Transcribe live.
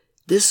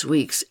This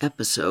week's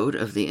episode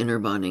of the Inner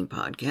Bonding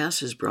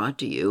Podcast is brought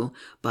to you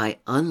by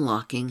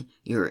Unlocking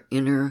Your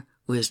Inner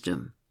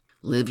Wisdom.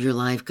 Live your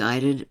life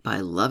guided by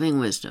loving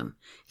wisdom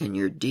and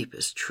your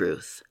deepest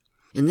truth.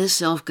 In this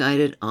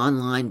self-guided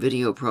online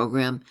video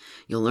program,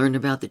 you'll learn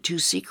about the 2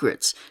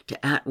 secrets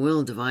to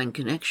at-will divine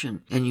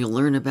connection, and you'll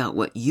learn about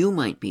what you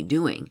might be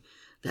doing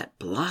that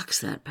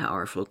blocks that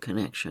powerful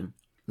connection.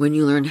 When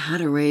you learn how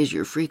to raise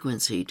your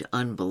frequency to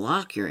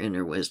unblock your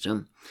inner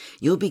wisdom,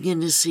 you'll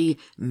begin to see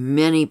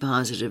many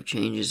positive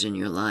changes in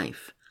your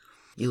life.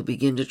 You'll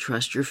begin to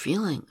trust your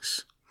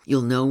feelings.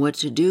 You'll know what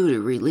to do to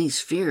release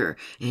fear,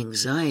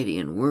 anxiety,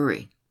 and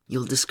worry.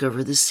 You'll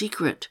discover the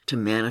secret to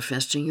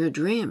manifesting your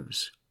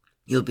dreams.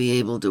 You'll be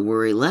able to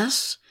worry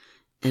less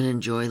and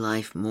enjoy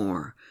life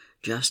more,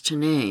 just to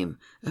name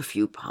a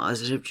few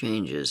positive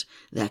changes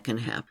that can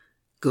happen.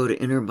 Go to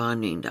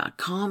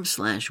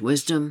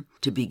innerbonding.com/wisdom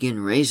to begin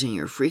raising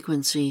your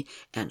frequency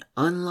and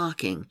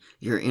unlocking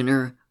your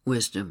inner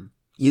wisdom.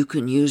 You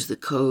can use the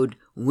code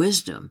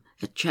WISDOM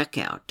at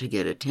checkout to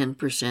get a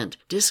 10%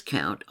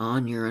 discount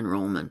on your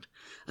enrollment.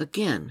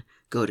 Again,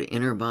 go to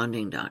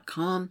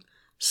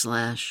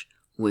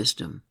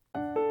innerbonding.com/wisdom.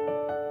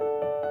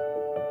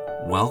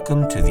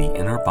 Welcome to the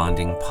Inner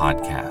Bonding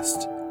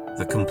Podcast,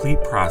 the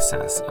complete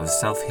process of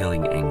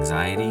self-healing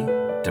anxiety,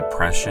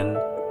 depression,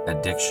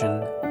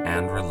 addiction,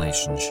 and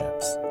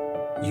relationships.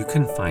 You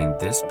can find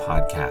this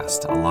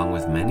podcast along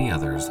with many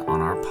others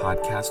on our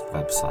podcast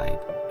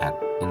website at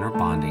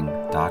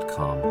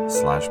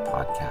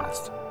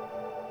innerbonding.com/podcast.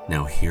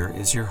 Now here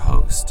is your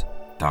host,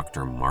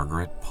 Dr.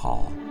 Margaret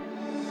Paul.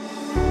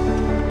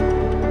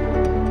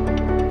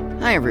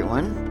 Hi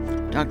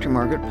everyone, Dr.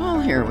 Margaret Paul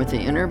here with the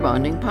Inner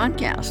Bonding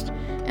Podcast,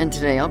 and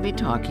today I'll be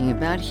talking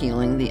about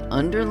healing the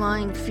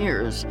underlying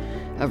fears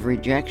of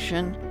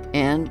rejection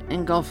and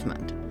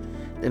engulfment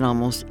that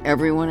almost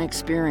everyone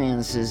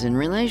experiences in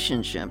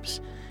relationships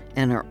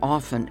and are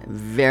often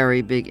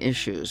very big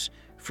issues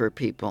for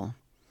people.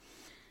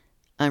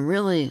 I'm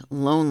really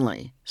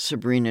lonely,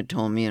 Sabrina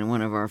told me in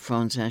one of our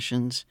phone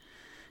sessions,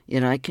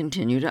 yet I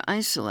continue to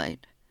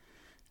isolate.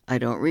 I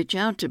don't reach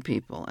out to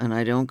people, and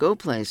I don't go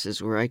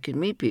places where I could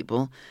meet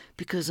people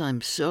because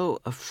I'm so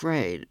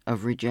afraid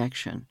of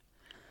rejection.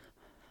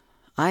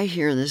 I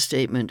hear this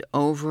statement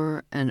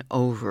over and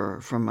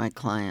over from my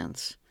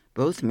clients,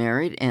 both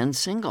married and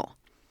single.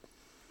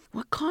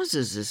 What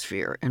causes this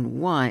fear, and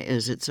why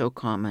is it so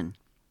common?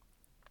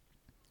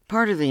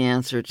 Part of the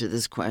answer to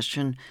this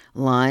question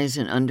lies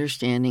in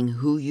understanding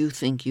who you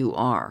think you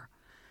are,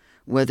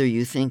 whether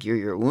you think you're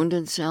your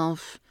wounded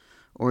self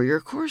or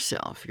your core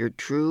self, your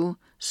true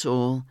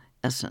soul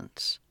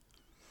essence.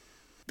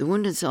 The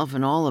wounded self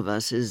in all of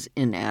us is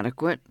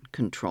inadequate,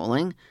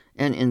 controlling,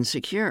 and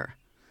insecure.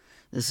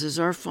 This is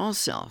our false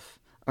self,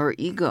 our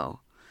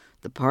ego,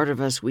 the part of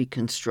us we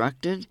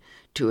constructed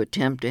to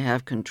attempt to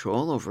have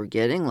control over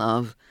getting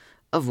love,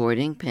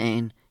 avoiding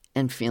pain,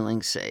 and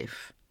feeling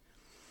safe.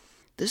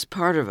 This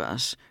part of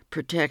us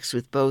protects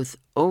with both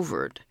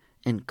overt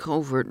and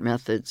covert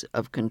methods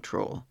of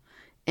control: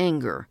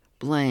 anger,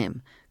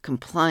 blame,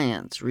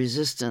 compliance,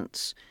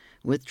 resistance,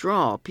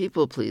 withdrawal,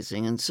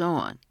 people-pleasing, and so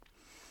on.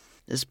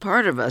 This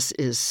part of us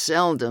is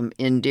seldom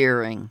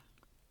endearing.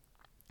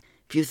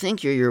 If you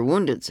think you're your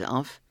wounded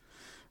self,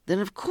 then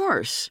of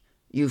course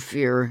you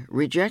fear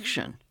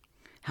rejection.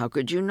 How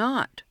could you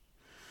not?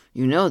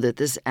 You know that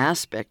this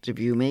aspect of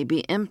you may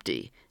be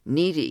empty,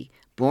 needy,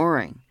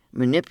 boring,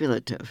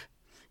 manipulative,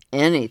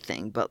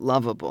 anything but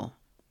lovable.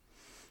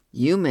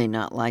 You may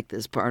not like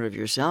this part of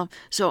yourself,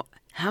 so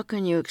how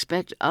can you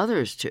expect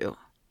others to?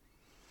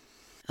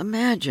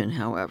 Imagine,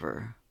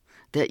 however,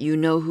 that you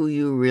know who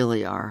you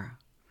really are.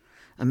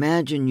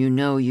 Imagine you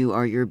know you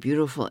are your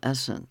beautiful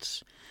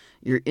essence,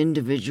 your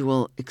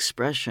individual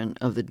expression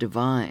of the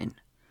divine,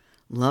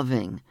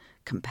 loving,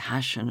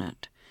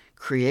 compassionate,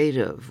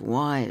 creative,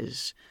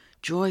 wise,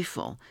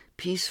 joyful,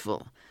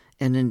 peaceful,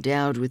 and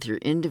endowed with your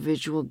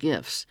individual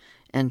gifts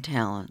and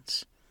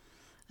talents.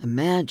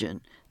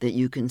 Imagine that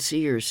you can see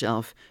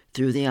yourself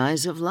through the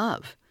eyes of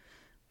love,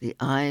 the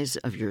eyes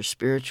of your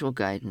spiritual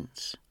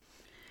guidance.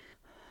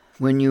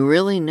 When you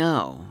really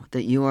know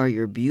that you are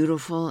your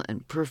beautiful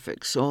and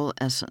perfect soul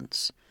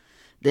essence,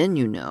 then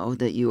you know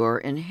that you are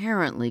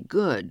inherently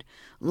good,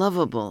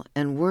 lovable,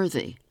 and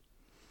worthy.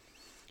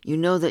 You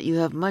know that you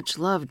have much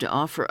love to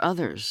offer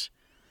others,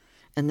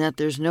 and that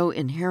there's no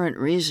inherent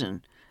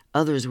reason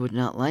others would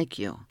not like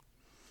you.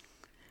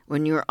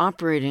 When you're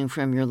operating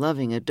from your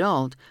loving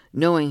adult,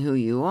 knowing who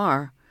you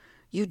are,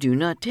 you do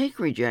not take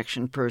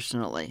rejection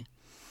personally.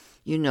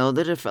 You know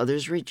that if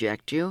others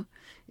reject you,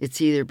 it's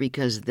either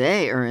because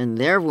they are in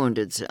their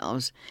wounded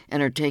selves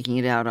and are taking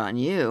it out on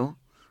you,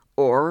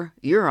 or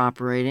you're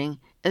operating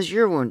as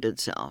your wounded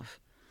self.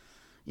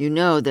 You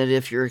know that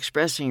if you're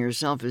expressing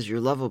yourself as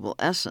your lovable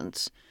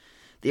essence,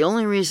 the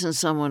only reason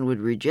someone would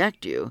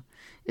reject you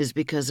is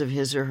because of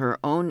his or her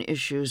own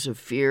issues of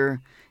fear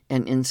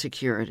and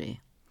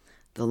insecurity.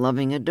 The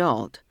loving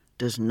adult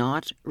does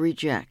not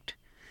reject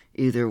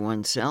either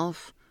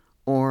oneself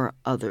or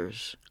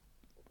others.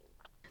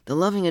 The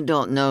loving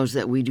adult knows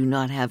that we do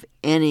not have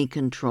any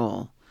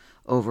control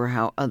over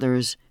how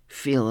others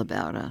feel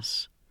about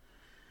us.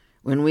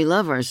 When we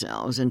love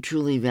ourselves and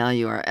truly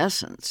value our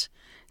essence,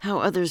 how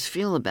others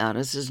feel about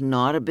us is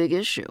not a big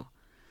issue.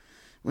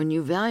 When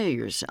you value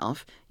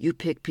yourself, you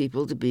pick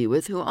people to be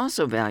with who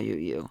also value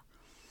you.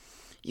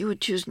 You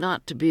would choose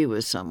not to be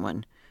with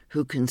someone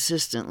who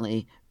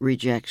consistently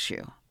rejects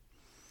you.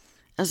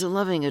 As a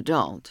loving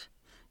adult,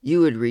 you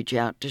would reach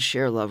out to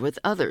share love with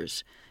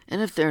others,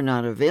 and if they're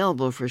not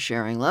available for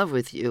sharing love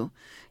with you,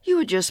 you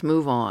would just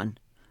move on,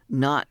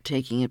 not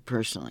taking it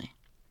personally.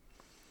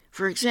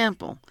 For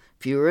example,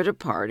 if you were at a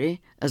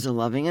party as a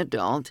loving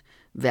adult,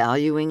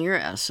 valuing your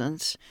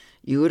essence,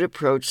 you would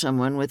approach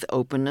someone with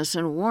openness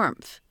and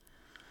warmth.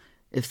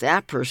 If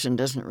that person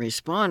doesn't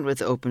respond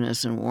with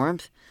openness and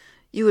warmth,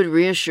 you would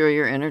reassure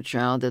your inner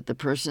child that the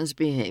person's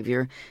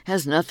behavior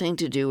has nothing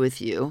to do with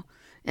you,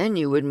 and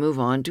you would move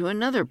on to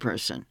another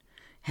person,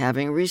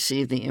 having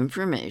received the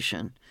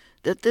information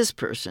that this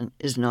person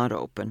is not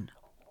open.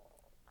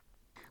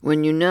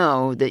 When you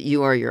know that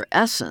you are your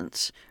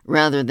essence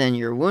rather than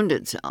your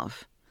wounded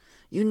self,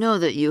 you know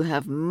that you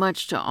have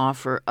much to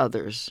offer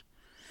others.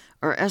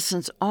 Our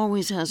essence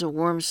always has a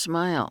warm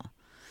smile,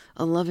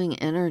 a loving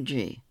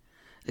energy,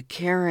 a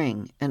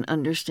caring and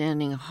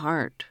understanding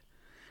heart,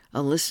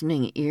 a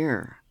listening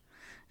ear,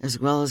 as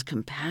well as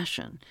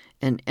compassion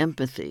and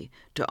empathy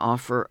to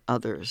offer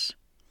others.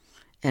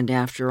 And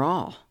after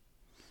all,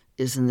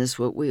 isn't this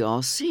what we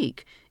all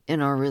seek in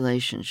our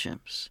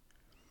relationships?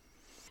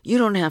 You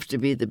don't have to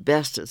be the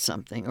best at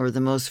something or the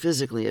most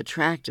physically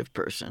attractive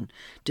person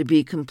to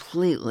be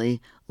completely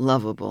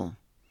lovable.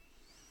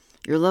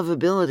 Your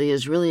lovability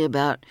is really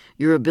about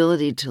your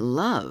ability to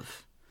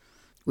love,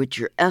 which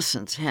your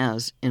essence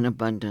has in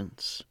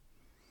abundance.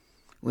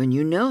 When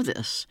you know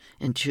this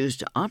and choose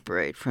to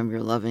operate from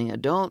your loving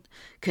adult,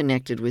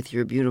 connected with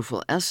your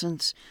beautiful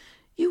essence,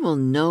 you will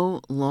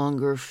no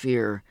longer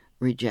fear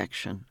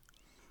rejection.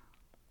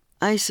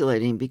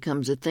 Isolating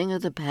becomes a thing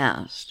of the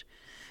past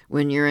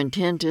when your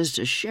intent is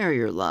to share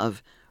your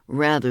love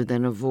rather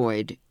than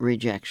avoid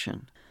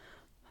rejection.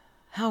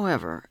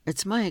 However,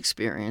 it's my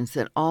experience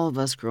that all of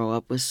us grow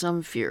up with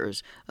some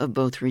fears of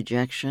both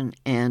rejection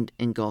and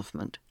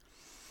engulfment.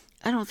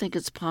 I don't think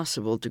it's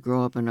possible to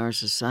grow up in our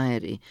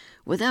society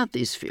without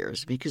these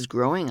fears because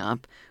growing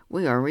up,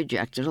 we are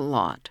rejected a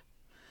lot.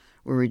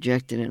 We're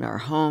rejected in our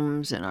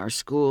homes, in our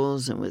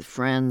schools, and with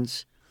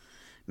friends.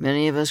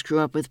 Many of us grew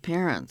up with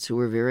parents who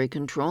were very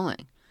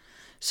controlling,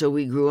 so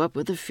we grew up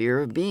with the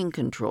fear of being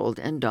controlled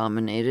and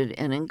dominated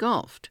and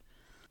engulfed.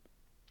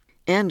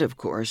 And, of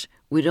course,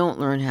 we don't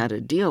learn how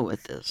to deal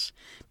with this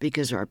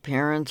because our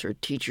parents or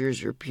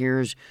teachers or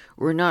peers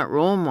were not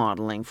role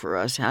modeling for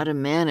us how to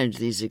manage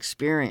these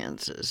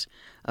experiences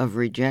of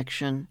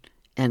rejection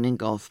and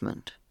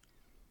engulfment.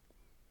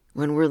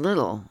 When we're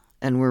little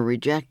and we're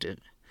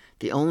rejected,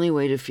 the only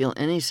way to feel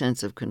any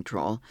sense of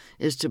control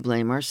is to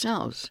blame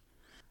ourselves,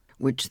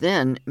 which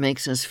then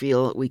makes us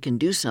feel we can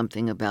do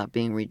something about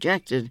being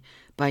rejected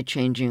by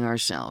changing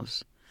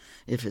ourselves.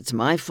 If it's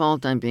my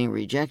fault I'm being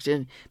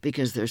rejected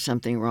because there's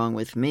something wrong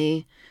with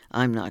me,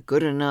 I'm not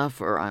good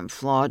enough, or I'm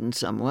flawed in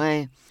some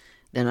way,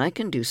 then I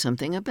can do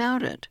something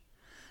about it.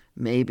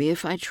 Maybe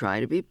if I try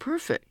to be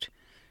perfect,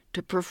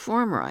 to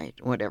perform right,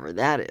 whatever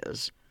that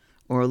is,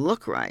 or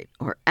look right,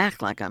 or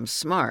act like I'm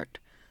smart,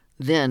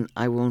 then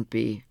I won't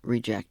be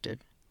rejected.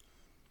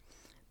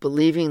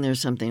 Believing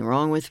there's something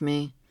wrong with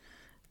me,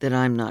 that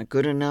I'm not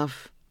good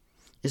enough,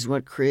 is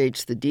what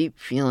creates the deep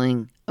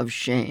feeling of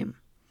shame,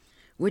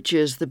 which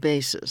is the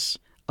basis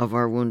of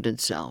our wounded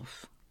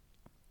self.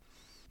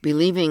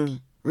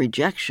 Believing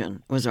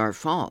rejection was our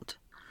fault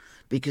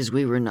because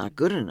we were not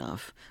good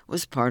enough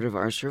was part of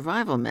our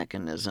survival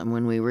mechanism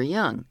when we were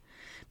young,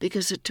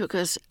 because it took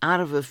us out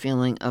of a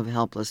feeling of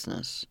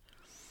helplessness.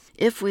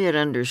 If we had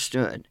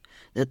understood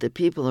that the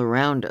people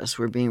around us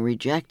were being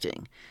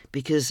rejecting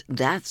because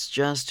that's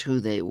just who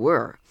they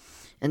were,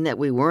 and that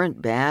we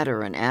weren't bad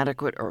or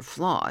inadequate or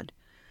flawed,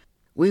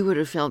 we would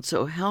have felt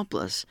so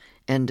helpless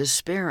and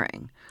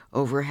despairing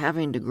over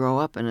having to grow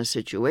up in a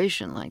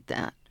situation like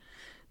that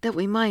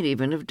we might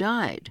even have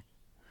died.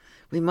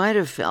 We might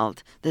have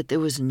felt that there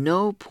was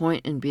no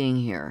point in being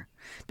here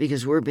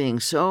because we're being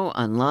so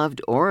unloved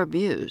or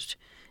abused,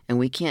 and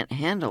we can't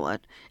handle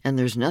it, and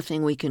there's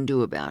nothing we can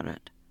do about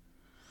it.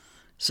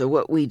 So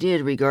what we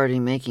did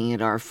regarding making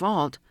it our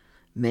fault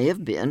may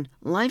have been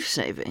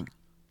life-saving.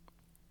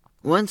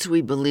 Once we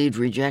believed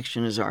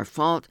rejection is our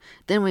fault,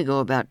 then we go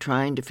about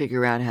trying to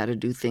figure out how to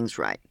do things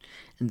right.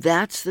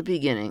 That's the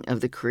beginning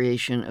of the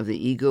creation of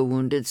the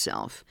ego-wounded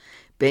self,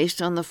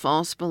 based on the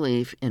false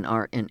belief in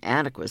our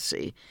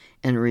inadequacy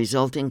and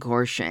resulting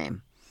core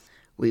shame.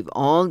 We've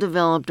all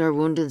developed our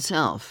wounded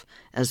self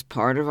as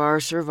part of our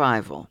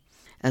survival,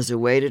 as a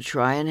way to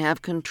try and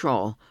have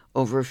control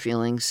over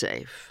feeling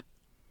safe.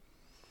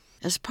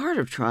 As part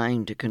of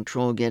trying to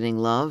control getting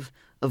love,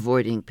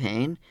 avoiding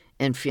pain,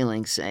 and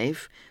feeling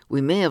safe,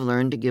 we may have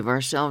learned to give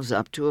ourselves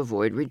up to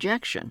avoid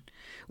rejection,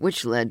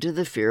 which led to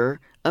the fear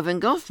of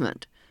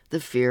engulfment, the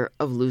fear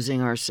of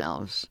losing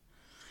ourselves.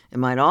 It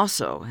might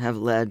also have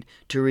led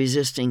to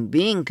resisting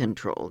being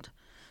controlled,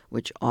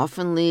 which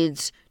often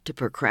leads to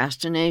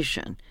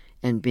procrastination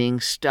and being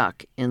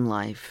stuck in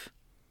life.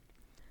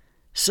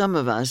 Some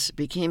of us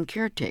became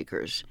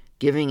caretakers,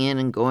 giving in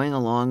and going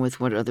along with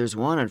what others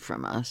wanted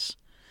from us,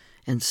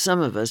 and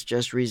some of us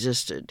just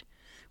resisted.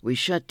 We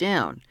shut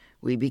down.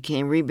 We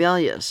became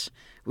rebellious.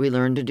 We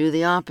learned to do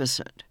the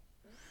opposite.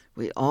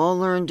 We all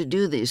learn to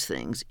do these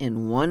things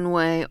in one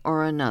way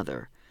or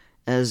another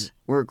as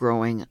we're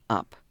growing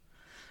up.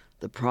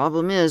 The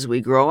problem is we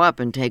grow up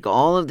and take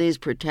all of these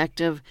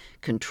protective,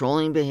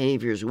 controlling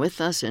behaviors with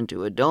us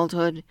into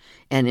adulthood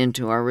and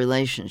into our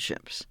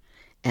relationships.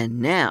 And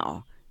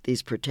now,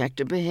 these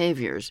protective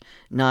behaviors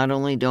not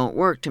only don't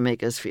work to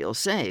make us feel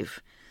safe,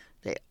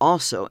 they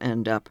also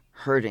end up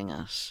hurting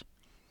us.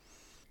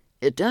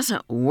 It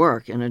doesn't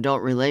work in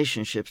adult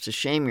relationships to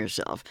shame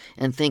yourself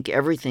and think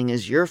everything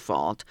is your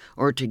fault,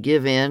 or to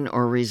give in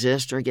or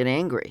resist or get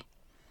angry.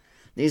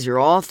 These are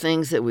all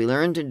things that we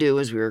learned to do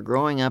as we were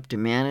growing up to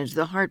manage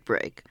the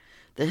heartbreak,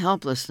 the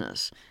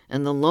helplessness,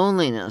 and the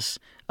loneliness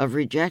of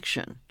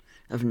rejection,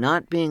 of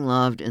not being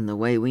loved in the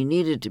way we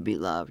needed to be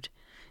loved,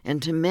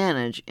 and to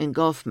manage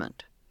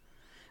engulfment.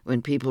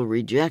 When people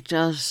reject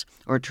us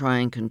or try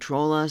and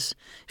control us,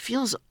 it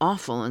feels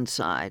awful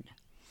inside.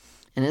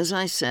 And as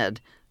I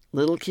said,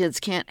 little kids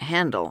can't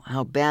handle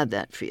how bad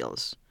that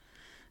feels.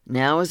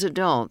 Now as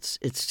adults,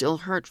 it's still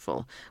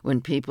hurtful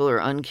when people are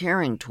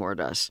uncaring toward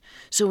us,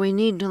 so we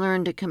need to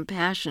learn to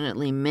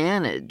compassionately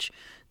manage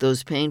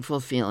those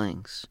painful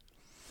feelings.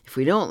 If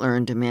we don't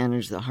learn to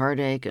manage the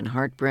heartache and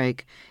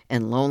heartbreak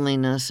and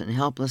loneliness and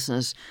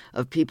helplessness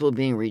of people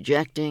being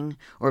rejecting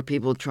or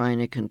people trying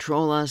to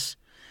control us,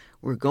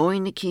 we're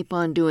going to keep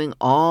on doing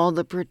all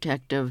the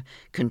protective,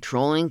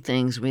 controlling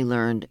things we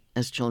learned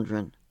as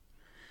children.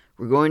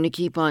 We're going to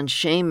keep on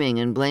shaming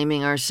and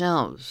blaming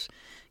ourselves,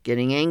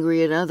 getting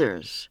angry at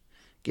others,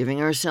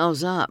 giving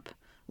ourselves up,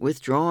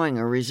 withdrawing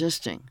or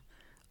resisting.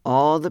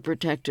 All the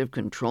protective,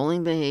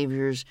 controlling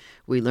behaviors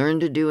we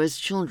learned to do as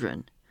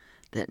children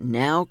that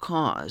now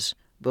cause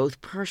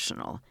both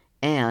personal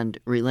and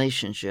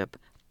relationship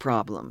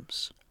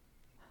problems.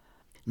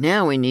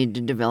 Now we need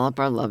to develop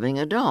our loving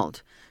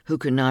adult who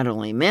can not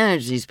only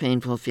manage these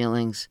painful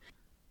feelings,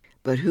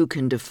 but who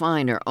can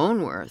define our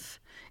own worth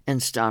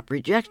and stop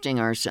rejecting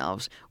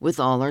ourselves with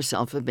all our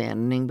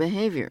self-abandoning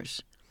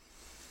behaviors.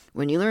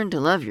 When you learn to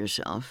love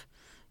yourself,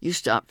 you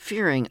stop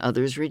fearing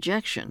others'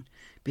 rejection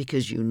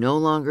because you no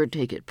longer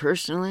take it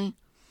personally,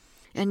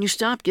 and you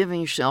stop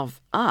giving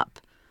yourself up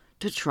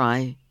to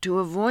try to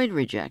avoid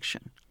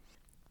rejection.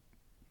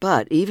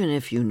 But even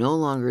if you no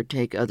longer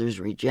take others'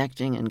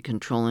 rejecting and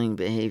controlling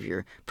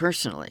behavior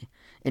personally,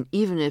 and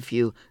even if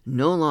you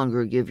no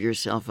longer give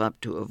yourself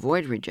up to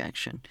avoid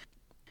rejection,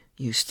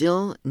 you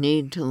still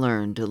need to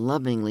learn to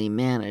lovingly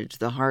manage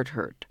the heart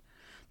hurt,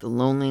 the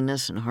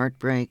loneliness and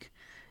heartbreak,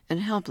 and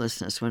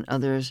helplessness when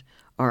others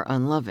are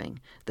unloving,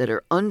 that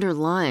are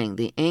underlying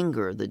the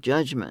anger, the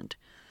judgment,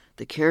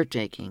 the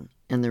caretaking,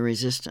 and the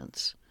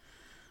resistance.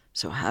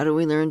 So how do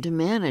we learn to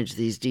manage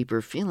these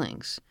deeper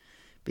feelings?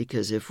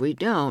 Because if we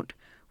don't,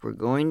 we're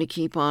going to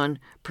keep on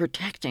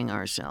protecting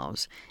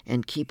ourselves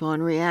and keep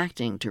on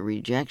reacting to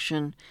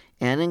rejection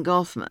and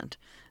engulfment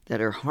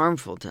that are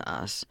harmful to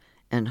us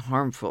and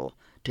harmful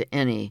to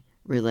any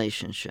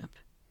relationship.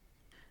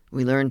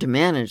 We learn to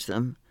manage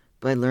them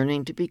by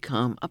learning to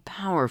become a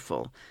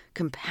powerful,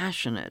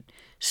 compassionate,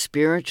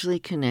 spiritually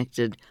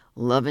connected,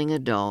 loving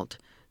adult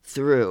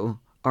through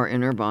our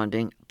inner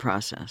bonding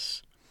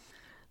process.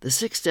 The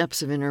 6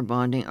 steps of inner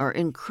bonding are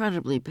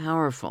incredibly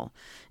powerful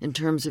in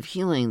terms of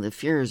healing the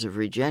fears of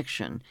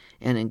rejection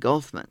and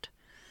engulfment,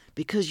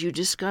 because you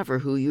discover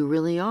who you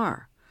really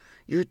are,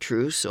 your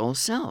true soul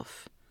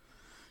self.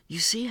 You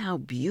see how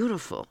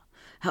beautiful,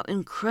 how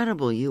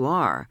incredible you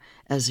are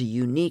as a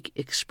unique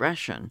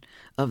expression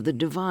of the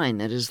divine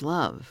that is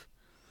love.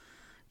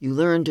 You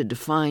learn to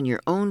define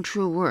your own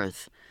true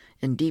worth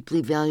and deeply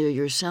value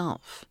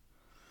yourself.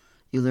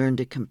 You learn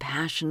to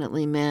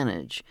compassionately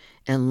manage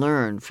and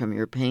learn from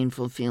your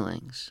painful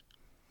feelings.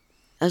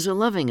 As a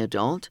loving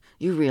adult,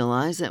 you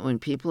realize that when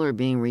people are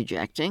being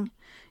rejecting,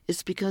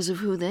 it's because of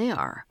who they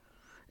are,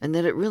 and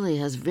that it really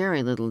has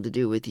very little to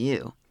do with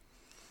you.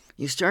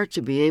 You start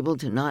to be able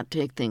to not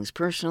take things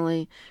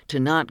personally, to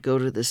not go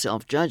to the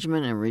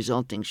self-judgment and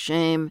resulting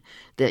shame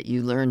that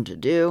you learn to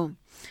do,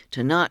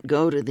 to not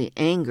go to the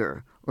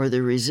anger or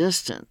the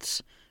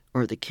resistance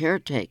or the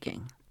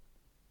caretaking.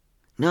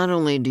 Not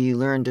only do you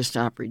learn to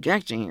stop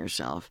rejecting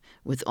yourself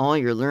with all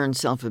your learned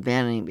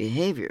self-abandoning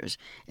behaviors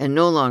and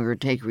no longer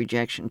take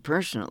rejection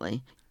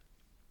personally,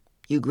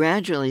 you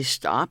gradually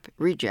stop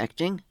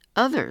rejecting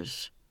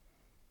others.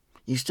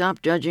 You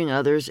stop judging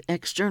others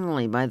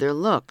externally by their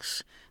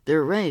looks,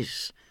 their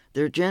race,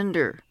 their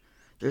gender,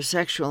 their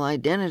sexual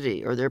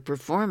identity, or their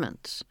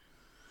performance.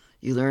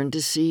 You learn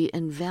to see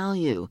and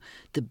value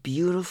the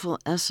beautiful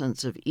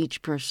essence of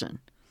each person.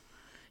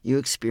 You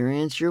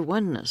experience your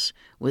oneness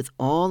with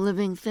all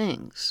living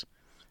things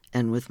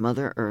and with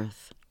Mother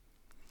Earth.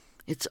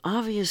 It's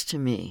obvious to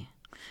me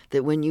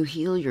that when you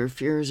heal your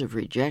fears of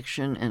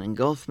rejection and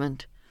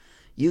engulfment,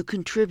 you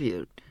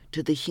contribute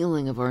to the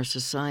healing of our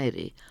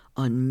society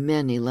on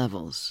many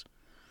levels.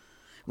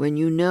 When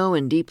you know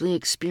and deeply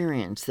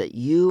experience that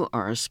you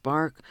are a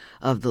spark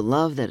of the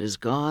love that is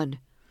God,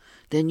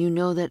 then you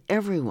know that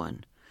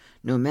everyone,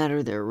 no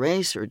matter their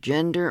race or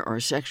gender or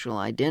sexual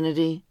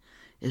identity,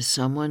 is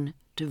someone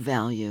to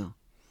value.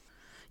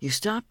 You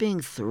stop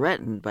being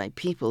threatened by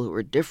people who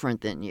are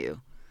different than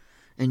you,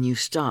 and you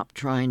stop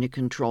trying to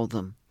control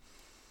them.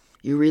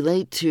 You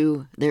relate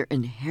to their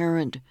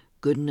inherent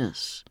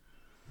goodness,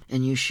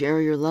 and you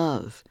share your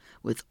love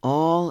with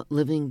all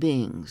living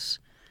beings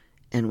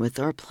and with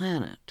our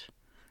planet,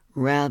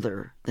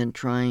 rather than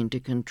trying to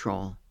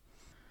control.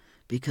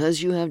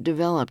 Because you have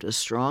developed a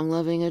strong,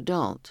 loving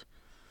adult,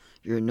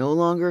 you're no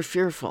longer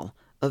fearful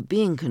of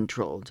being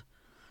controlled,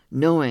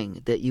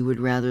 knowing that you would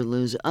rather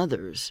lose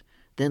others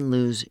than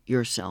lose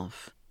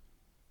yourself.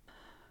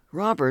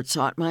 Robert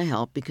sought my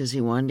help because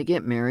he wanted to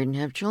get married and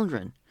have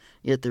children,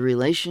 yet the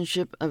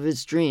relationship of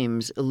his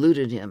dreams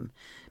eluded him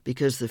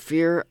because the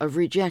fear of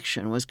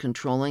rejection was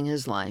controlling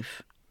his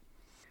life.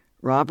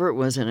 Robert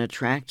was an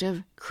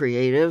attractive,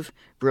 creative,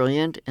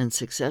 brilliant, and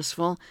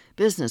successful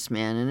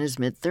businessman in his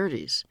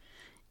mid-30s,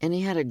 and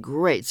he had a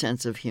great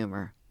sense of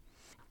humor.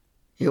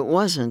 It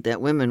wasn't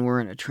that women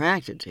weren't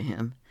attracted to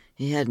him.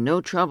 He had no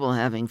trouble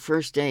having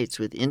first dates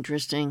with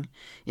interesting,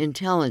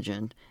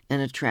 intelligent,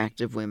 and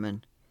attractive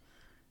women.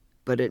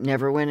 But it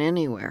never went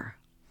anywhere.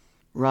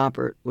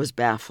 Robert was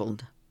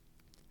baffled.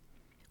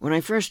 When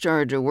I first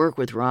started to work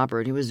with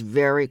Robert, he was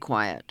very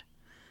quiet.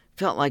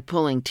 Felt like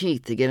pulling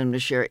teeth to get him to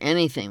share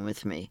anything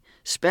with me,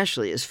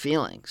 especially his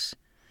feelings.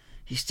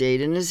 He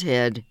stayed in his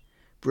head,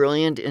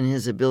 brilliant in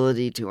his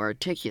ability to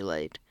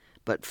articulate,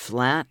 but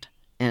flat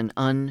and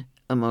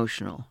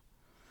unemotional.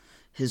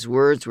 His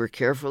words were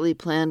carefully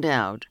planned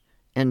out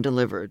and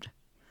delivered.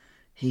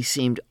 He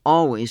seemed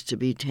always to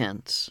be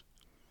tense.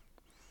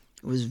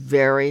 It was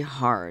very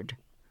hard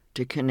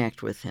to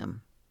connect with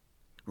him.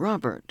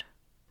 "Robert,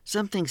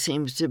 something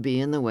seems to be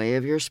in the way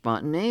of your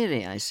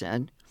spontaneity," I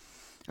said.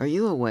 "Are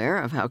you aware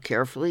of how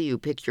carefully you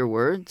pick your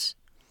words?"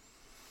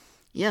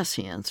 "Yes,"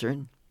 he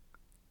answered.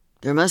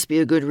 "There must be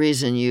a good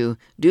reason you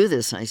do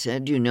this," I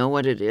said. "Do you know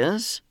what it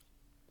is?"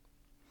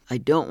 "I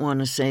don't want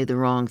to say the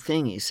wrong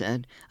thing," he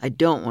said. "I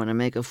don't want to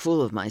make a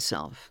fool of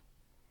myself."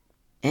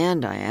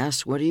 "And," I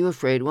asked, "what are you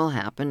afraid will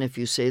happen if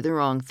you say the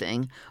wrong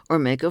thing or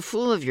make a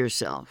fool of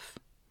yourself?"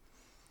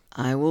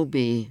 "I will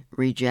be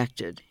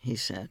rejected," he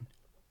said.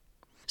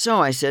 "So,"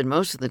 I said,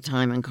 "most of the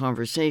time in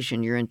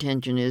conversation your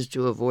intention is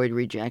to avoid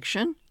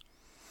rejection?"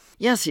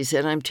 "Yes," he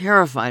said, "I'm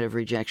terrified of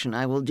rejection.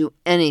 I will do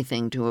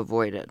anything to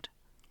avoid it."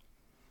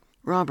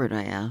 "Robert,"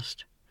 I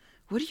asked,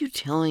 "what are you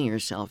telling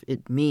yourself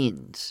it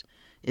means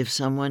if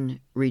someone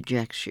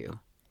rejects you?"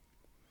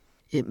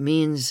 "It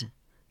means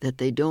that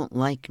they don't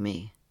like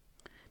me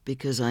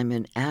because I'm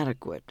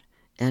inadequate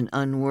and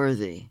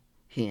unworthy,"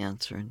 he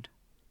answered.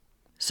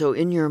 "So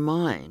in your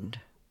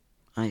mind,"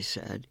 I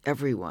said,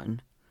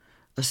 "everyone,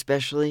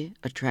 especially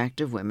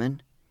attractive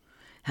women,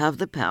 have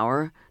the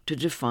power to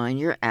define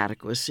your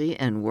adequacy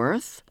and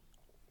worth?"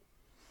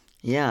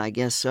 "Yeah, I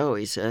guess so,"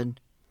 he said.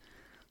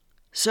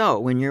 "So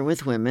when you're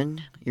with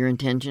women, your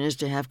intention is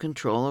to have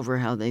control over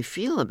how they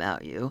feel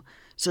about you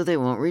so they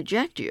won't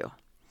reject you.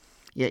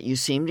 Yet you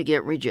seem to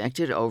get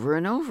rejected over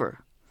and over.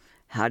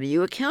 How do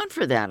you account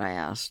for that?" I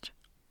asked.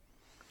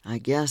 "I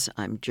guess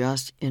I'm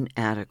just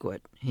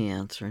inadequate," he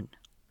answered.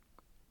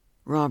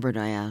 "Robert,"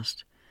 I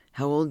asked,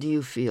 "how old do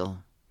you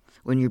feel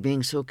when you're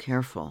being so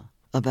careful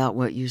about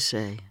what you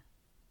say?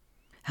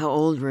 How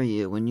old were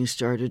you when you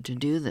started to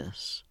do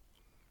this?"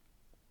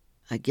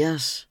 "I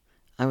guess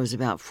I was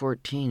about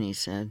 14, he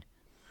said,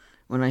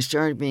 "when I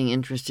started being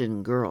interested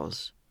in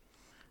girls.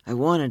 I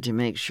wanted to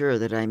make sure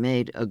that I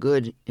made a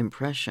good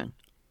impression."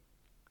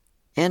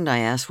 And I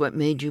asked, "What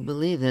made you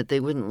believe that they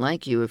wouldn't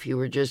like you if you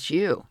were just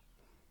you?"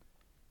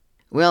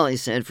 "Well," he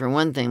said, "for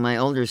one thing, my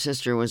older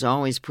sister was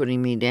always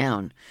putting me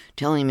down,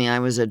 telling me I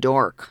was a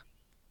dork."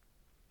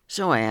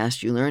 "So," I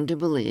asked, "you learned to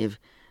believe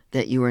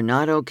that you were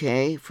not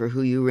okay for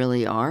who you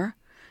really are?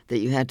 That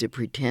you had to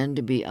pretend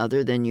to be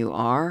other than you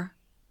are?"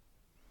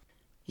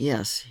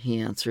 "Yes," he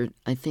answered,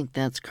 "I think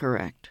that's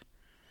correct.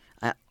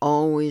 I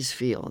always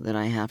feel that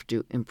I have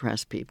to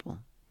impress people."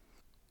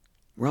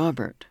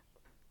 "Robert,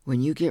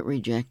 when you get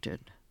rejected,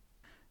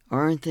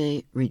 aren't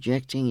they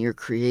rejecting your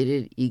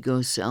created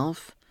ego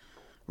self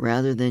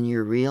rather than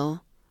your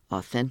real,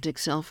 authentic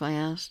self?" I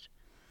asked.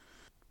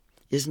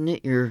 "Isn't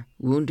it your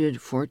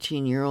wounded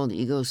 14-year-old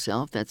ego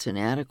self that's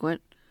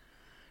inadequate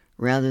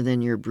rather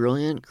than your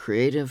brilliant,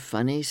 creative,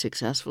 funny,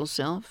 successful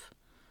self?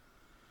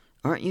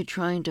 Aren't you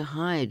trying to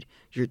hide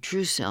your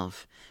true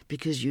self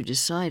because you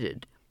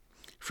decided,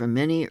 from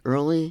many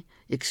early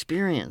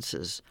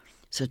experiences,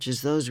 such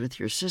as those with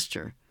your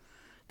sister,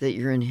 that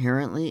you're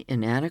inherently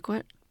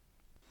inadequate?"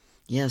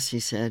 "Yes," he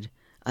said,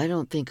 "I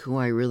don't think who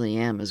I really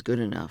am is good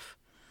enough.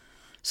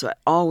 So I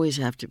always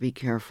have to be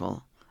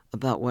careful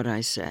about what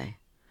I say.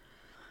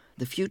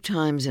 The few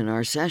times in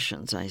our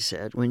sessions, I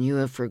said, when you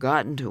have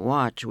forgotten to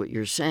watch what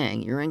you're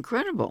saying, you're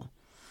incredible.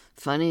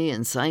 Funny,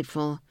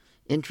 insightful,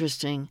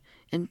 interesting,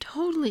 and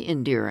totally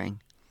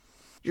endearing.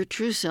 Your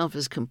true self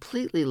is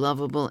completely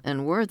lovable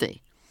and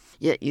worthy,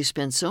 yet you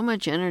spend so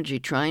much energy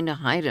trying to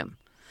hide him,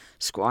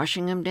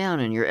 squashing him down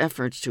in your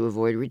efforts to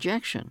avoid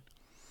rejection.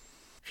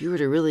 If you were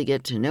to really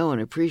get to know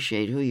and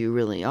appreciate who you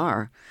really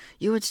are,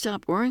 you would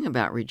stop worrying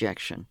about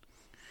rejection.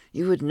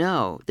 You would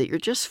know that you're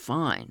just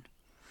fine,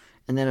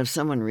 and that if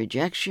someone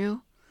rejects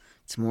you,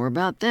 it's more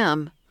about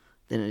them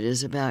than it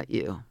is about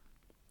you.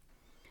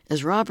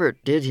 As Robert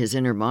did his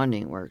inner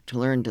bonding work to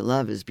learn to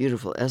love his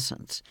beautiful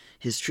essence,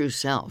 his true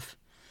self,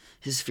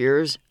 his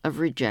fears of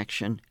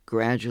rejection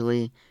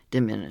gradually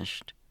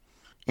diminished.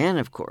 And,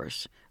 of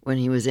course, when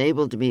he was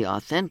able to be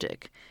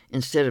authentic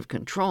instead of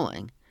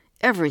controlling,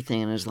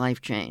 everything in his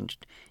life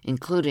changed,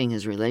 including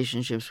his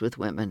relationships with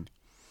women.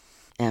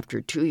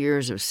 After 2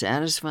 years of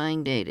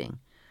satisfying dating,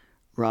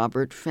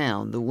 Robert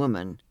found the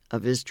woman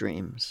of his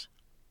dreams.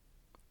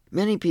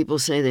 Many people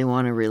say they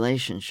want a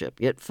relationship,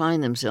 yet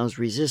find themselves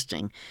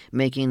resisting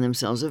making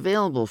themselves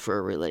available for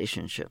a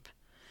relationship.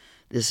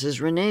 This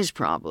is Renee's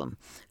problem,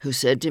 who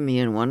said to me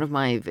in one of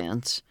my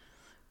events,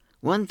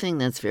 "One thing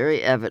that's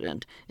very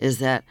evident is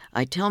that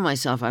I tell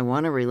myself I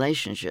want a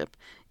relationship,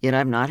 yet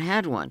I've not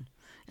had one.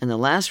 And the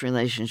last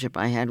relationship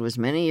I had was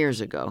many years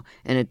ago,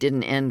 and it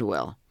didn't end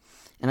well.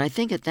 And I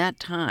think at that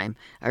time,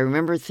 I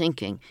remember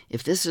thinking,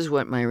 if this is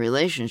what my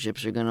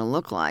relationships are going to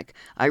look like,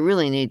 I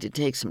really need to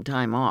take some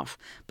time off.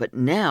 But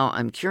now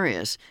I'm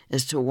curious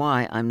as to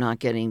why I'm not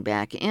getting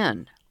back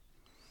in."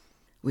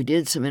 We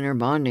did some inner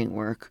bonding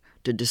work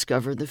to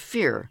discover the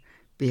fear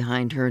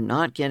behind her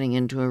not getting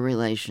into a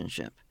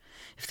relationship.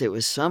 If there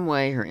was some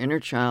way her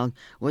inner child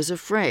was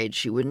afraid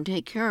she wouldn't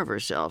take care of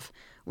herself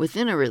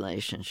within a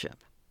relationship.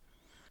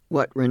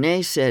 What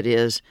Renee said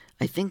is,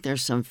 "I think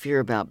there's some fear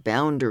about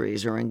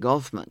boundaries or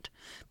engulfment,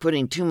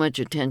 putting too much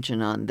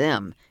attention on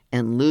them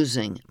and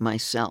losing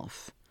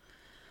myself."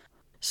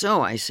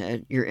 So, I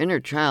said, your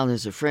inner child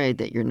is afraid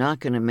that you're not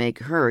going to make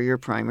her your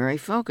primary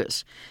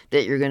focus,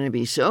 that you're going to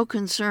be so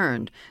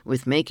concerned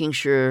with making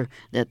sure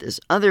that this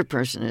other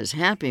person is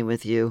happy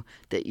with you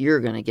that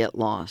you're going to get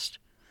lost.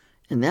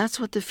 And that's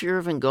what the fear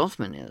of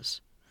engulfment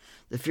is.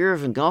 The fear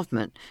of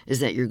engulfment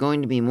is that you're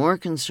going to be more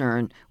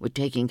concerned with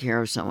taking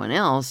care of someone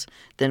else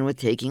than with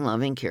taking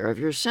loving care of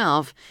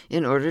yourself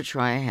in order to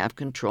try to have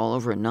control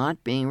over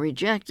not being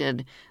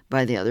rejected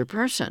by the other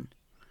person.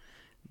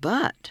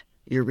 But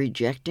you're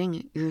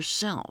rejecting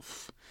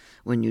yourself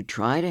when you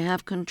try to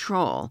have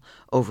control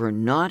over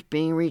not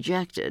being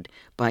rejected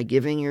by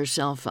giving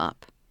yourself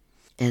up.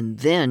 And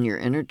then your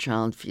inner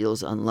child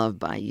feels unloved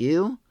by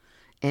you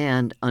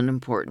and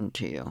unimportant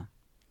to you.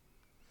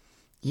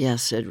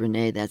 "Yes," said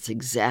Renee, "that's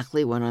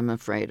exactly what I'm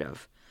afraid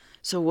of.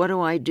 So what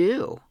do I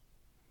do?"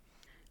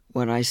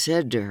 What I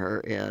said to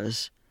her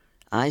is,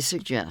 I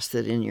suggest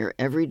that in your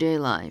everyday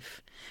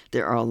life,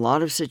 there are a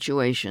lot of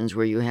situations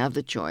where you have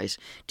the choice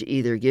to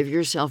either give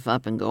yourself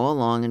up and go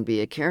along and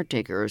be a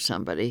caretaker of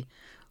somebody,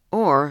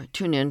 or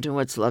tune into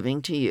what's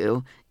loving to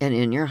you and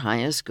in your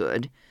highest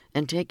good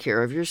and take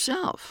care of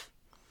yourself.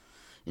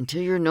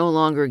 Until you're no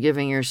longer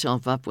giving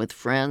yourself up with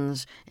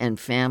friends and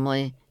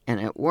family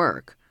and at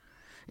work,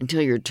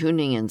 until you're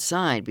tuning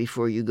inside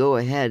before you go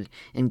ahead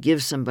and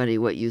give somebody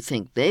what you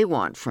think they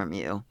want from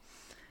you,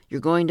 you're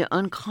going to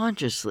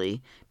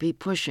unconsciously be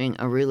pushing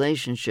a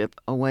relationship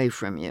away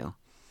from you.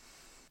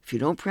 If you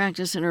don't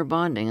practice inner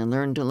bonding and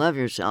learn to love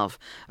yourself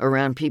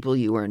around people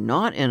you are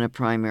not in a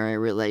primary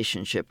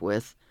relationship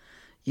with,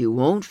 you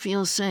won't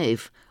feel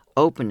safe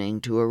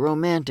opening to a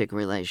romantic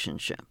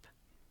relationship.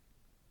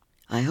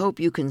 I hope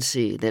you can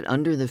see that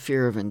under the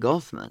fear of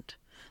engulfment,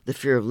 the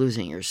fear of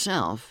losing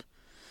yourself,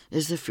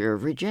 is the fear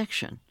of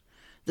rejection,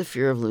 the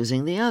fear of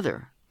losing the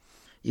other.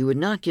 You would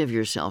not give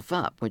yourself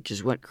up, which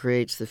is what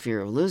creates the fear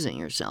of losing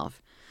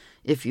yourself,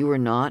 if you were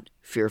not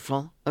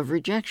fearful of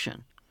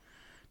rejection.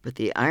 But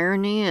the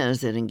irony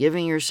is that in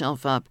giving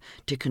yourself up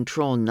to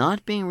control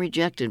not being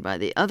rejected by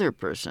the other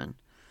person,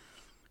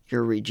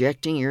 you're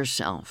rejecting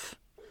yourself,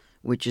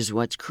 which is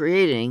what's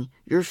creating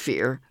your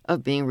fear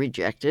of being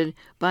rejected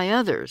by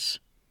others.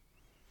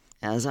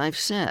 As I've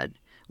said,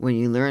 when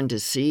you learn to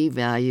see,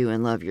 value,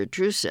 and love your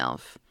true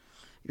self,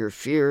 your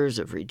fears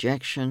of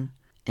rejection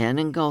and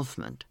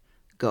engulfment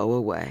go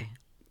away.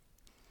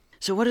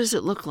 So what does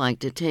it look like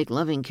to take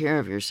loving care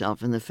of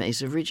yourself in the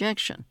face of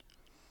rejection?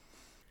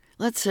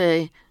 Let's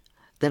say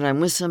that I'm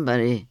with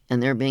somebody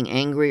and they're being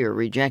angry or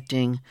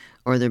rejecting,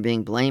 or they're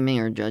being blaming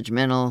or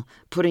judgmental,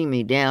 putting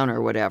me down or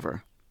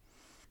whatever.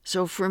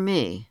 So for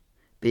me,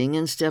 being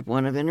in step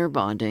 1 of inner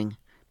bonding,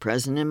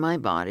 present in my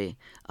body,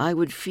 I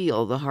would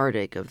feel the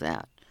heartache of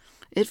that.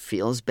 It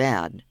feels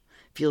bad.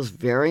 Feels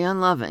very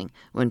unloving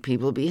when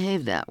people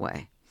behave that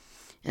way.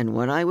 And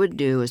what I would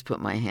do is put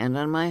my hand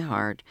on my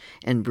heart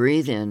and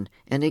breathe in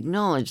and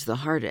acknowledge the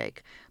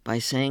heartache by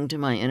saying to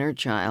my inner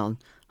child,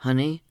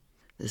 "Honey,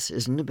 this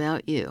isn't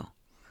about you.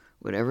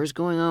 Whatever's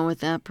going on with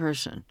that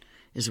person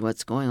is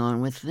what's going on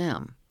with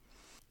them.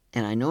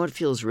 And I know it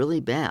feels really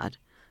bad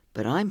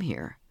But I'm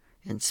here,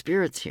 and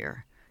Spirit's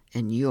here,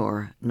 and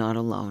you're not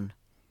alone.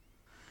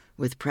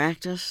 With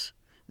practice,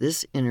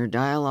 this inner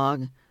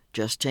dialogue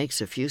just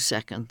takes a few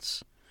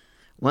seconds.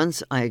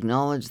 Once I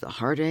acknowledge the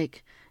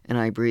heartache, and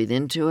I breathe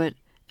into it,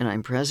 and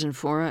I'm present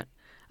for it,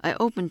 I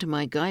open to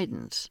my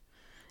guidance.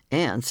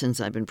 And since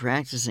I've been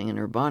practicing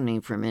inner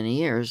bonding for many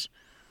years,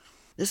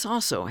 this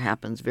also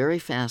happens very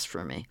fast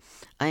for me.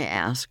 I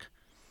ask,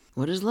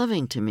 what is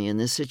loving to me in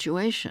this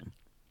situation?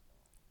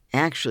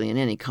 Actually, in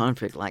any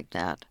conflict like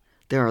that,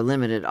 there are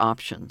limited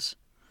options.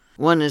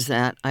 One is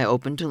that I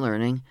open to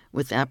learning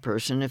with that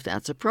person if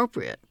that's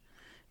appropriate.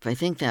 If I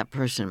think that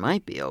person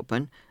might be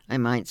open, I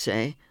might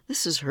say,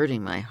 this is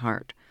hurting my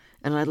heart,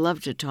 and I'd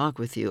love to talk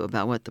with you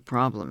about what the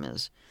problem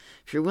is.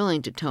 If you're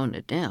willing to tone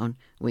it down,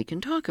 we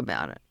can talk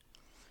about it.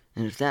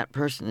 And if that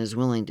person is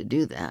willing to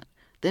do that,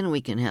 then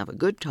we can have a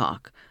good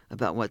talk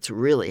about what's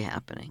really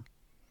happening.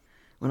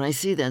 When I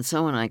see that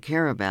someone I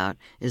care about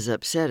is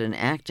upset and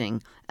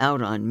acting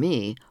out on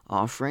me,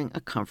 offering a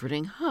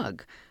comforting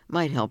hug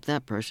might help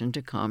that person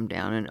to calm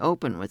down and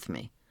open with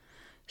me.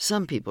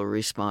 Some people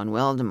respond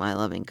well to my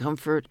loving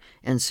comfort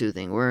and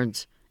soothing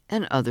words,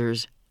 and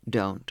others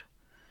don't.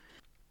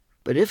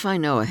 But if I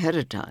know ahead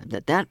of time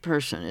that that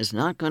person is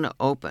not going to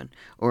open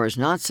or is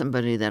not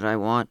somebody that I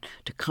want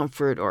to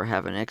comfort or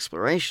have an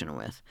exploration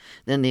with,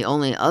 then the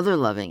only other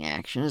loving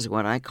action is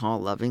what I call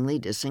lovingly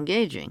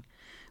disengaging,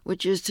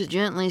 which is to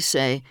gently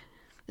say,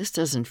 this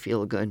doesn't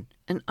feel good,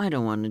 and I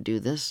don't want to do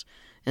this,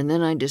 and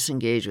then I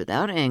disengage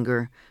without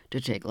anger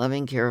to take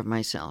loving care of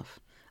myself.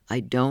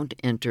 I don't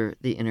enter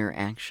the inner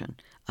action.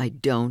 I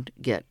don't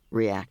get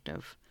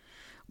reactive.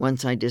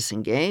 Once I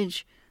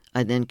disengage,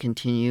 I then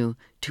continue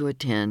to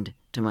attend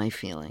to my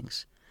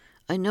feelings.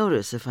 I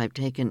notice if I've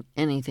taken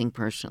anything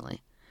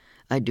personally.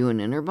 I do an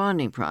inner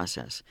bonding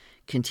process,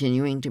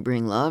 continuing to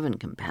bring love and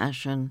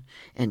compassion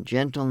and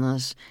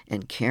gentleness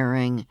and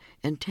caring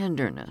and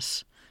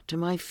tenderness to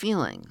my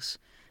feelings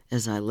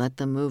as I let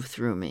them move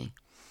through me.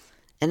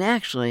 And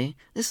actually,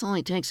 this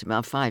only takes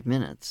about 5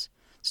 minutes.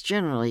 It's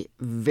generally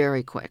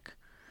very quick.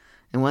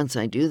 And once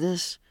I do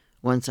this,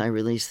 once I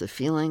release the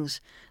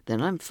feelings,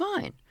 then I'm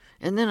fine.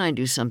 And then I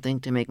do something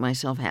to make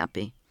myself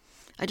happy.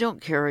 I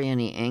don't carry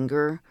any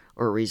anger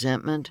or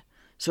resentment,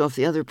 so if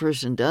the other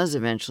person does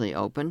eventually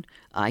open,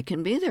 I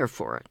can be there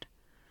for it.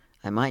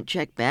 I might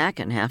check back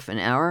in half an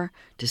hour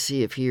to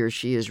see if he or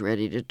she is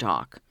ready to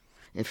talk.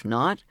 If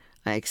not,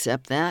 I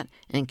accept that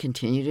and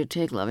continue to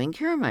take loving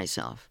care of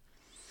myself.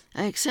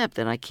 I accept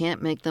that I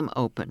can't make them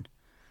open.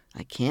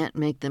 I can't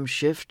make them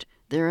shift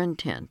their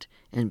intent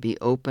and be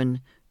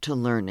open to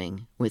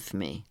learning with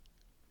me.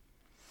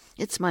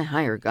 It's my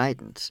higher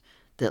guidance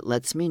that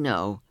lets me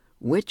know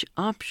which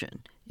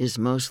option is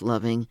most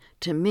loving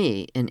to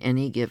me in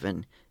any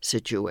given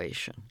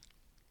situation.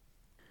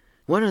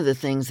 One of the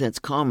things that's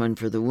common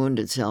for the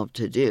wounded self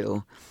to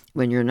do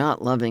when you're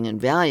not loving and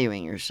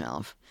valuing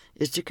yourself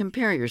is to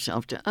compare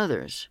yourself to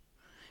others.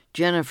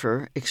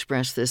 Jennifer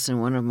expressed this in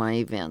one of my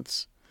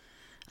events.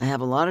 I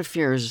have a lot of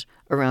fears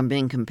around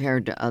being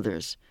compared to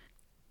others.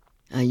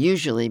 I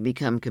usually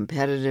become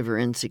competitive or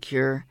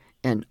insecure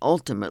and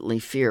ultimately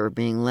fear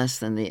being less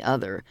than the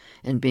other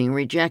and being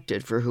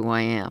rejected for who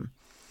I am.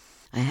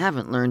 I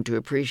haven't learned to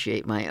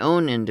appreciate my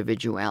own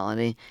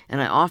individuality, and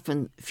I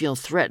often feel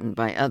threatened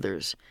by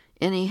others.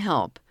 Any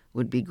help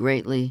would be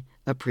greatly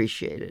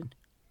appreciated.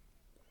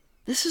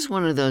 This is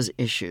one of those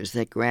issues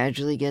that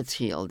gradually gets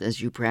healed as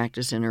you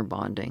practice inner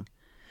bonding.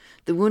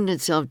 The wounded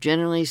self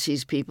generally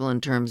sees people in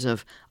terms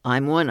of,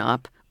 I'm one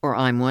up or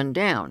I'm one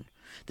down.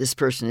 This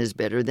person is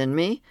better than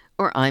me,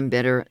 or I'm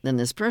better than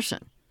this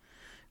person.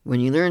 When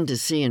you learn to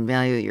see and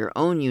value your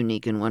own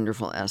unique and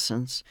wonderful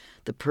essence,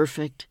 the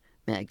perfect,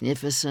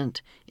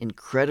 magnificent,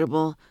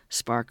 incredible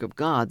spark of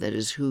God that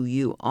is who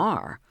you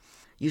are,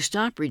 you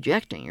stop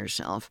rejecting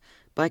yourself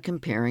by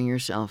comparing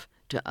yourself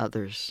to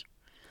others.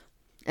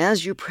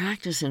 As you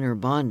practice inner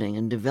bonding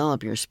and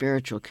develop your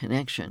spiritual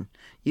connection,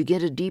 you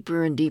get a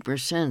deeper and deeper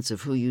sense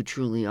of who you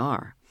truly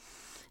are.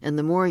 And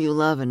the more you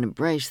love and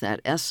embrace that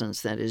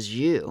essence that is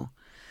you,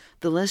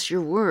 the less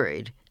you're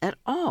worried at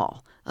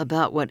all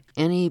about what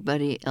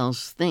anybody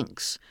else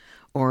thinks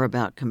or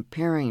about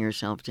comparing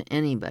yourself to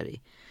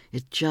anybody.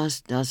 It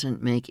just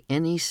doesn't make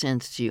any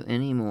sense to you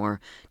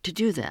anymore to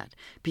do that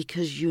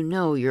because you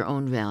know your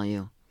own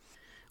value.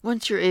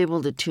 Once you're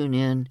able to tune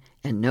in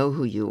and know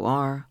who you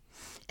are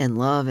and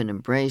love and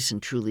embrace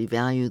and truly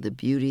value the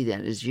beauty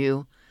that is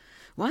you,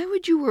 why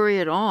would you worry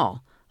at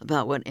all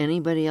about what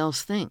anybody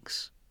else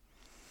thinks?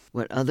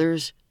 What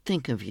others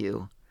think of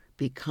you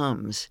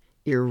becomes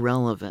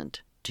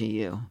irrelevant to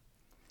you.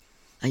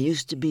 I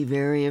used to be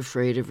very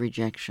afraid of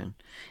rejection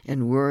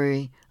and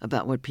worry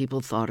about what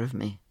people thought of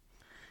me.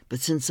 But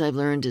since I've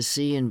learned to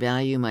see and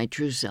value my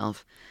true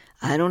self,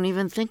 I don't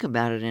even think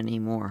about it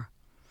anymore.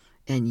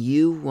 And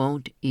you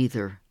won't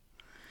either.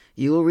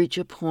 You will reach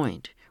a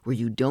point where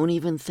you don't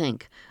even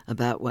think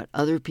about what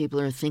other people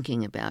are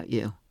thinking about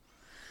you.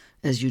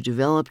 As you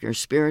develop your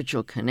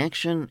spiritual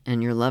connection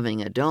and your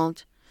loving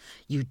adult,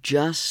 you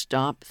just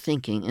stop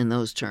thinking in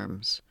those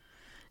terms.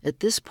 At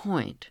this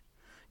point,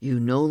 you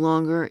no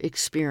longer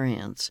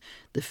experience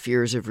the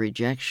fears of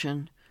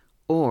rejection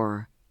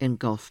or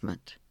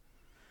engulfment.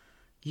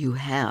 You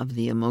have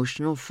the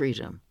emotional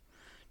freedom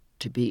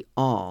to be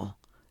all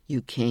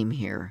you came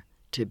here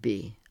to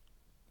be.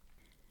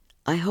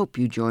 I hope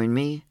you join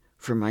me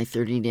for my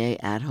 30-day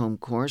at-home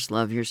course,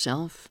 Love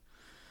Yourself,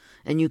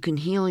 and you can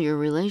heal your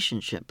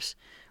relationships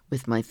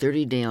with my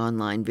 30-day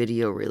online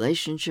video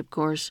relationship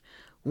course,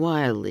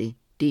 Wildly,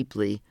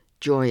 Deeply,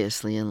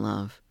 Joyously in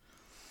Love.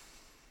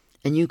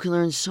 And you can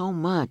learn so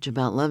much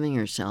about loving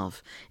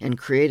yourself and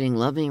creating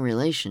loving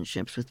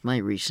relationships with my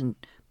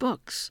recent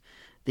books,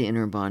 The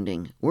Inner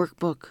Bonding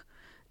Workbook,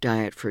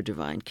 Diet for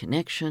Divine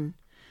Connection,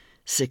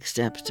 6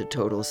 Steps to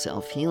Total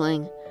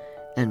Self-Healing,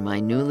 and my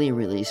newly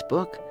released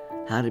book,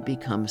 How to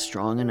Become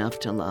Strong Enough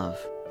to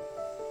Love.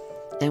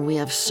 And we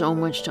have so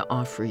much to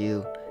offer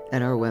you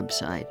at our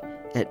website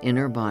at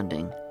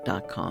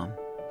innerbonding.com.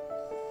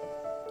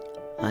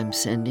 I'm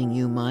sending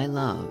you my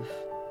love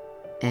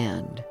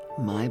and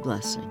my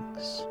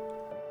blessings.